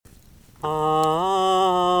Amoye.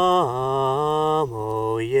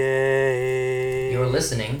 You're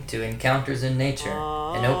listening to Encounters in Nature,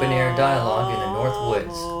 an open-air dialogue in the North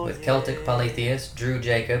Woods with Celtic polytheist Drew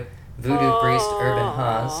Jacob, voodoo priest Urban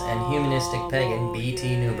Haas, and humanistic pagan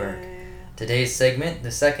B.T. Newberg. Today's segment,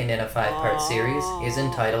 the second in a 5-part series, is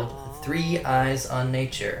entitled 3 Eyes on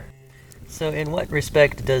Nature. So in what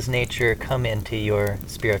respect does nature come into your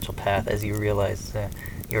spiritual path as you realize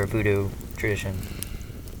your voodoo tradition?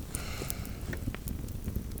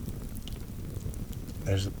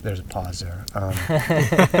 There's a pause there.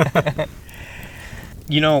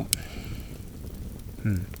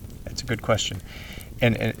 It's a good question.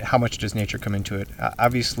 And how much does nature come into it?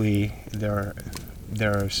 Obviously, there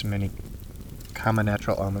are so many common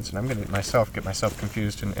natural elements, and I'm going to get myself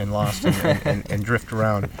confused and lost and drift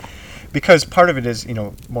around, because part of it is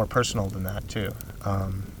more personal than that too.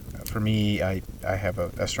 For me, I have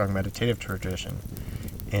a strong meditative tradition,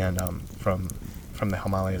 and from the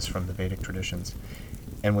Himalayas, from the Vedic traditions.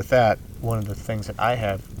 And with that, one of the things that I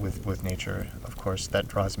have with nature, of course, that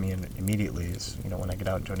draws me in immediately is, when I get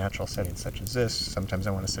out into a natural setting such as this, sometimes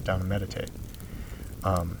I want to sit down and meditate.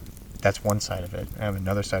 That's one side of it. I have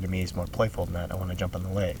another side of me is more playful than that. I want to jump in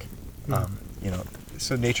the lake.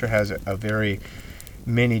 So nature has a very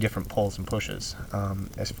many different pulls and pushes.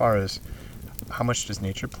 As far as how much does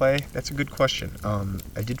nature play, that's a good question.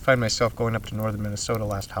 I did find myself going up to northern Minnesota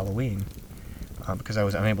last Halloween, because I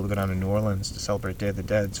was unable to go down to New Orleans to celebrate Day of the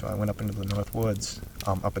Dead, so I went up into the North Woods,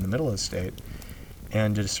 up in the middle of the state,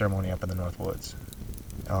 and did a ceremony up in the North Woods.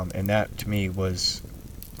 And that, to me, was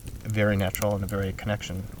very natural and a very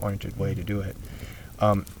connection-oriented way to do it.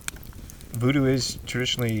 Voodoo is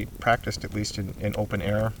traditionally practiced, at least in open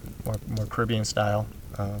air, more Caribbean-style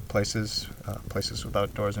places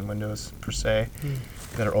without doors and windows, per se,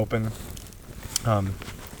 that are open.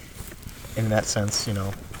 In that sense,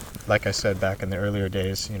 like I said back in the earlier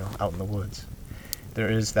days, out in the woods,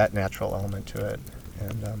 there is that natural element to it.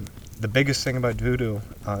 And the biggest thing about voodoo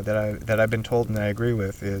that I've been told and I agree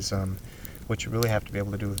with is what you really have to be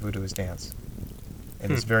able to do with voodoo is dance.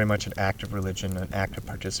 And it's very much an active religion, an active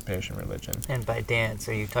participation religion. And by dance,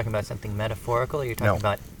 are you talking about something metaphorical, or are you talking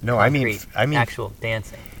about I mean actual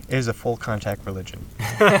dancing? It is a full contact religion.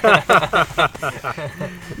 Do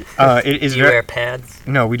you wear pads?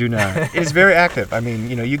 No, we do not. It's very active. I mean,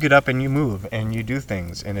 you get up and you move and you do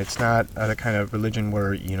things, and it's not the kind of religion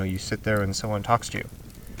where you sit there and someone talks to you.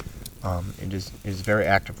 It is very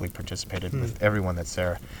actively participated with everyone that's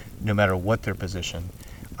there, no matter what their position,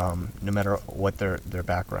 no matter what their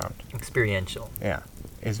background. Experiential. Yeah,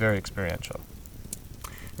 it's very experiential.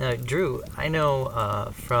 Now, Drew, I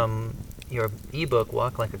know from your ebook,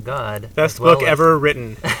 Walk Like a God. Best book ever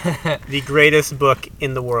written. The greatest book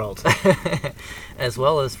in the world. As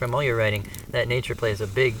well as from all your writing, that nature plays a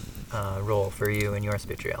big role for you in your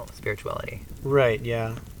spirituality. Right,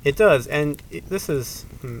 yeah. It does. And this is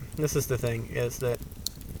the thing, is that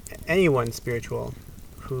anyone spiritual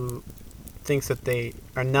who thinks that they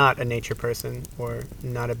are not a nature person or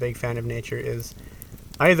not a big fan of nature is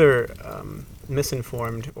either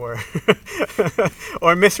misinformed or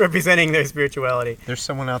or misrepresenting their spirituality. There's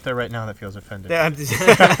someone out there right now that feels offended. That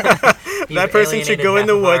person should go in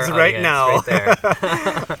the woods right now. Right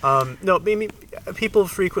there. No, people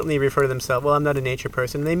frequently refer to themselves, well, I'm not a nature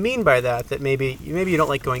person. They mean by that maybe you don't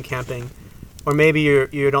like going camping, or maybe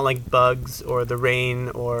you don't like bugs or the rain,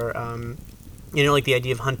 or you don't like the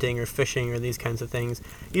idea of hunting or fishing or these kinds of things.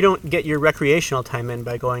 You don't get your recreational time in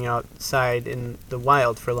by going outside in the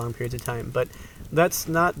wild for long periods of time. But that's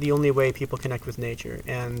not the only way people connect with nature.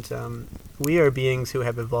 And we are beings who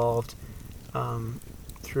have evolved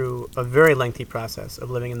through a very lengthy process of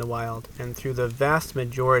living in the wild. And through the vast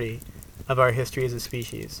majority of our history as a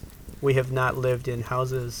species, we have not lived in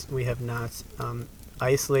houses. We have not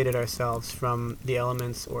isolated ourselves from the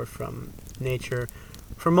elements or from nature.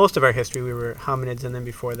 For most of our history, we were hominids, and then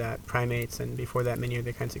before that, primates, and before that, many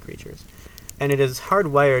other kinds of creatures. And it is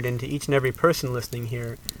hardwired into each and every person listening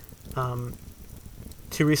here to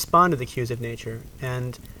respond to the cues of nature.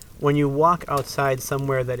 And when you walk outside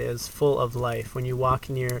somewhere that is full of life, when you walk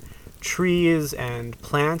near trees and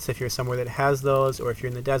plants, if you're somewhere that has those, or if you're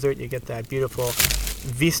in the desert, you get that beautiful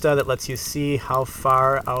vista that lets you see how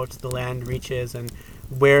far out the land reaches and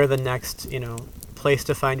where the next, place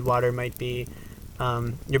to find water might be.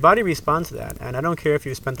 Your body responds to that. And I don't care if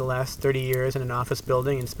you spent the last 30 years in an office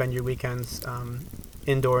building and spend your weekends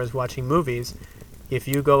indoors watching movies. If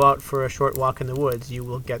you go out for a short walk in the woods, you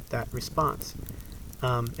will get that response.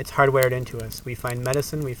 It's hardwired into us. We find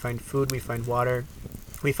medicine, we find food, we find water.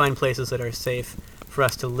 We find places that are safe for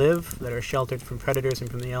us to live, that are sheltered from predators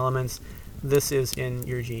and from the elements. this is in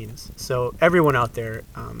your genes. So everyone out there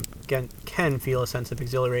can feel a sense of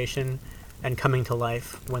exhilaration and coming to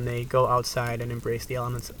life when they go outside and embrace the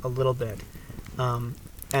elements a little bit.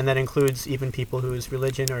 And that includes even people whose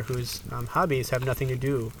religion or whose hobbies have nothing to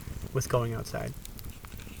do with going outside.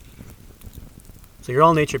 So you're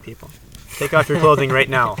all nature people. Take off your clothing right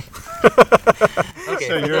now. Okay,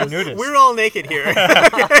 So you're a nudist. We're all naked here.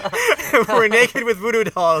 We're naked with voodoo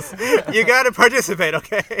dolls. You got to participate,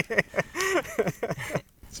 okay?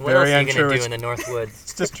 It's what else very are you untrue. gonna do It's, in the North Woods?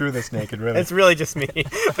 it's just true that's naked, really. It's really just me.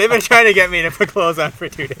 They've been trying to get me to put clothes on for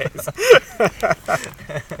 2 days.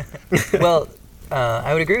 Well,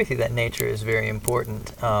 I would agree with you that nature is very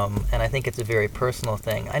important, and I think it's a very personal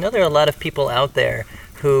thing. I know there are a lot of people out there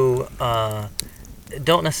who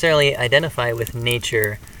don't necessarily identify with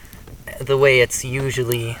nature the way it's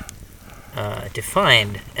usually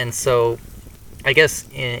defined, and so I guess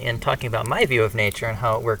in talking about my view of nature and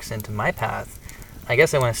how it works into my path, I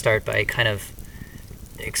guess I want to start by kind of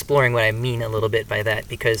exploring what I mean a little bit by that,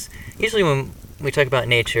 because usually when we talk about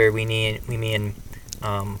nature, we mean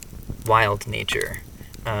wild nature,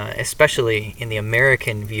 especially in the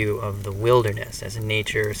American view of the wilderness as a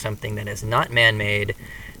nature, something that is not man-made,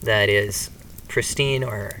 that is pristine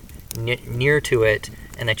or near to it,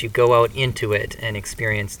 and that you go out into it and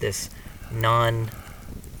experience this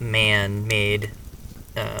non-man-made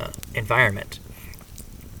environment.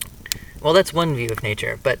 Well, that's one view of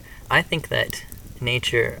nature, but I think that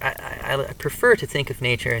nature, I prefer to think of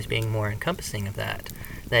nature as being more encompassing of that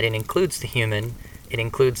it includes the human, it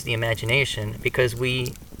includes the imagination, because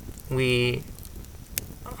we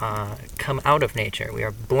come out of nature. We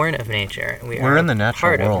are born of nature. We're are in the natural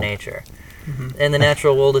part world. of nature. And the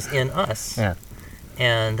natural world is in us. Yeah.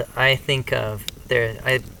 And I think I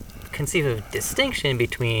conceive of distinction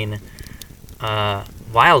between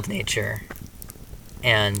wild nature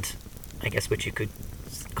and, I guess, what you could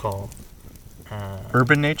call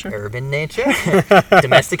Urban nature? urban nature,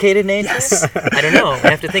 domesticated nature. I don't know. I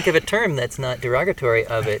have to think of a term that's not derogatory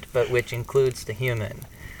of it, but which includes the human.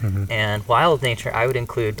 Mhm. And wild nature, I would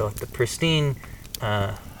include both the pristine,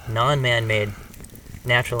 non-man-made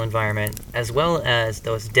natural environment, as well as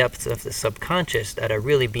those depths of the subconscious that are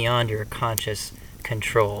really beyond your conscious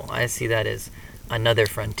control. I see that as another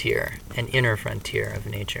frontier, an inner frontier of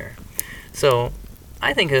nature. So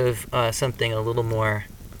I think of something a little more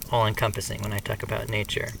all-encompassing when I talk about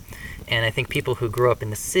nature. And I think people who grow up in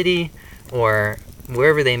the city or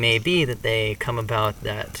wherever they may be, that they come about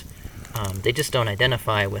that they just don't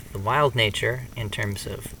identify with the wild nature in terms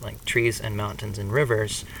of like trees and mountains and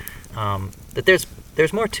rivers, that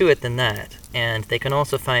there's more to it than that. And they can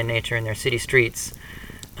also find nature in their city streets,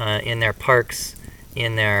 in their parks,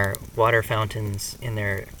 in their water fountains, in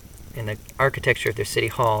the architecture of their city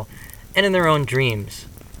hall, and in their own dreams,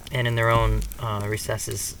 and in their own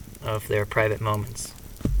recesses of their private moments.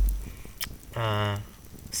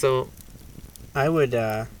 So I would,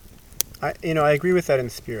 I agree with that in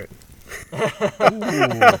spirit.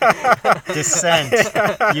 Dissent.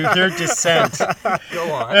 You hear dissent.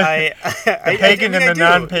 go on. I The pagan and the do,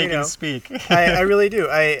 non-pagan speak. I really do.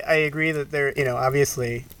 I agree that there,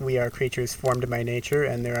 obviously we are creatures formed by nature,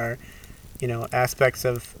 and there are, aspects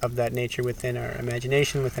of that nature within our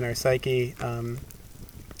imagination, within our psyche.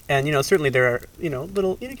 And, certainly there are,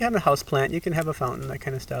 little, you can have a house plant, you can have a fountain, that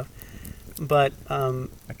kind of stuff. But A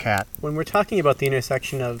cat. when we're talking about the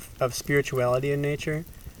intersection of spirituality and nature,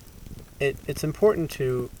 it's important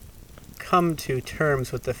to come to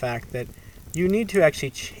terms with the fact that you need to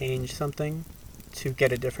actually change something to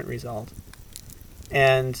get a different result.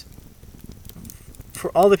 And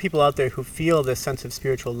for all the people out there who feel this sense of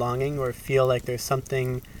spiritual longing, or feel like there's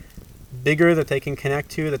something bigger that they can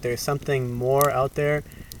connect to, that there's something more out there,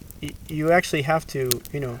 you actually have to,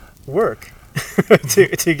 work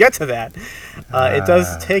to get to that. It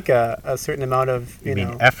does take a certain amount of, You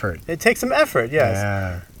mean effort. It takes some effort, yes.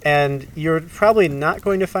 Yeah. And you're probably not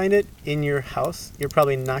going to find it in your house. You're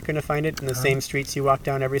probably not going to find it in the same streets you walk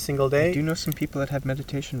down every single day. I do know some people that have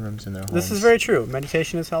meditation rooms in their homes. This is very true.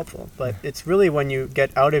 Meditation is helpful, but it's really when you get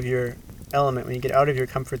out of your element, when you get out of your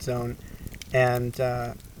comfort zone, and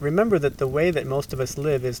remember that the way that most of us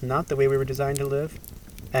live is not the way we were designed to live.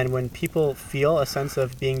 And when people feel a sense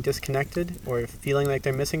of being disconnected or feeling like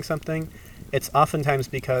they're missing something, it's oftentimes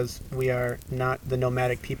because we are not the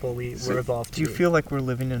nomadic people we were evolved to Do you be. feel like we're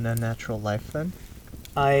living an unnatural life then?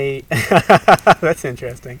 That's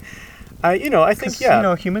interesting. I think, 'Cause,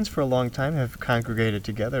 yeah. humans for a long time have congregated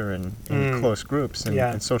together in close groups and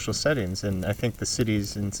Yeah. in social settings, and I think the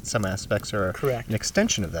cities in some aspects are Correct. an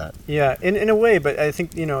extension of that. Yeah, in a way, but I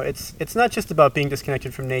think, it's not just about being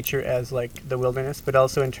disconnected from nature as like the wilderness, but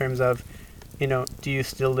also in terms of do you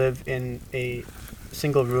still live in a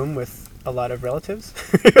single room with a lot of relatives?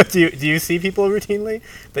 Do you see people routinely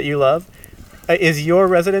that you love? Is your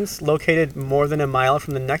residence located more than a mile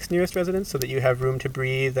from the next nearest residence so that you have room to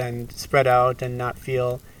breathe and spread out and not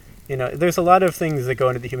feel, there's a lot of things that go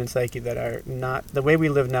into the human psyche that are not, the way we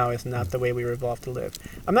live now is not the way we were evolved to live.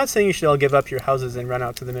 I'm not saying you should all give up your houses and run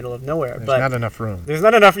out to the middle of nowhere. There's but not enough room. There's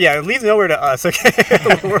not enough, yeah, it leaves nowhere to us, okay?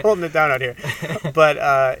 We're holding it down out here. But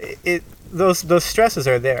those stresses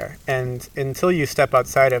are there, and until you step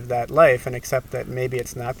outside of that life and accept that maybe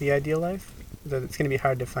it's not the ideal life, that it's going to be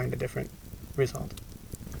hard to find a different result.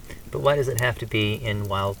 But why does it have to be in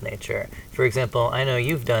wild nature? For example, I know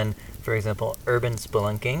you've done, for example, urban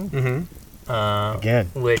spelunking, Again.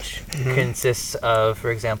 which consists of,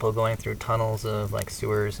 for example, going through tunnels of like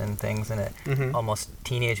sewers and things in a almost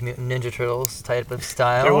Teenage Mutant Ninja Turtles type of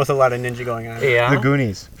style. There was a lot of ninja going on. Yeah. The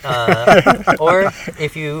Goonies. Or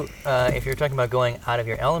if you're talking about going out of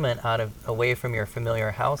your element, away from your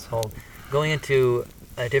familiar household, going into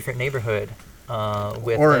a different neighborhood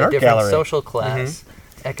with Or an a art different gallery. social class,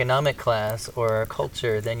 economic class, or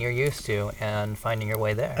culture than you're used to, and finding your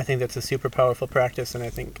way there. I think that's a super powerful practice, and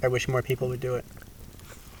I wish more people would do it.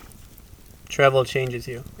 Travel changes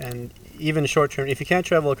you, and even short term, if you can't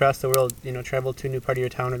travel across the world, travel to a new part of your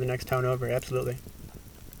town or the next town over, absolutely.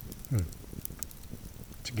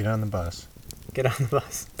 To get on the bus. Get on the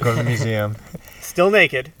bus. Go to the museum. Still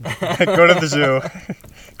naked. Go to the zoo.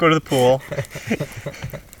 Go to the pool.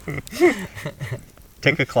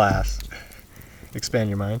 Take a class. Expand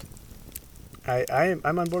your mind.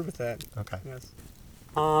 I'm on board with that. Okay. Yes.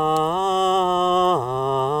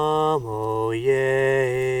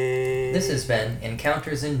 This has been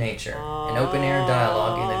Encounters in Nature, an open-air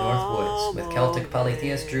dialogue in the North Woods with Celtic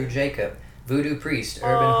polytheist Drew Jacob, voodoo priest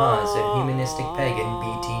Urban Haas, and humanistic pagan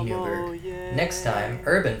B.T. Newberg. Next time,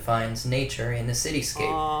 Urban finds nature in the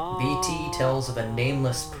cityscape, B.T. tells of a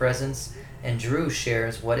nameless presence, and Drew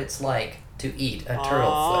shares what it's like to eat a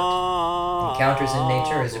turtlefoot. Encounters in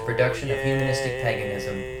Nature is a production of Humanistic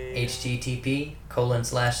Paganism.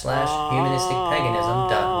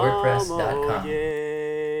 http://humanisticpaganism.wordpress.com. Yeah.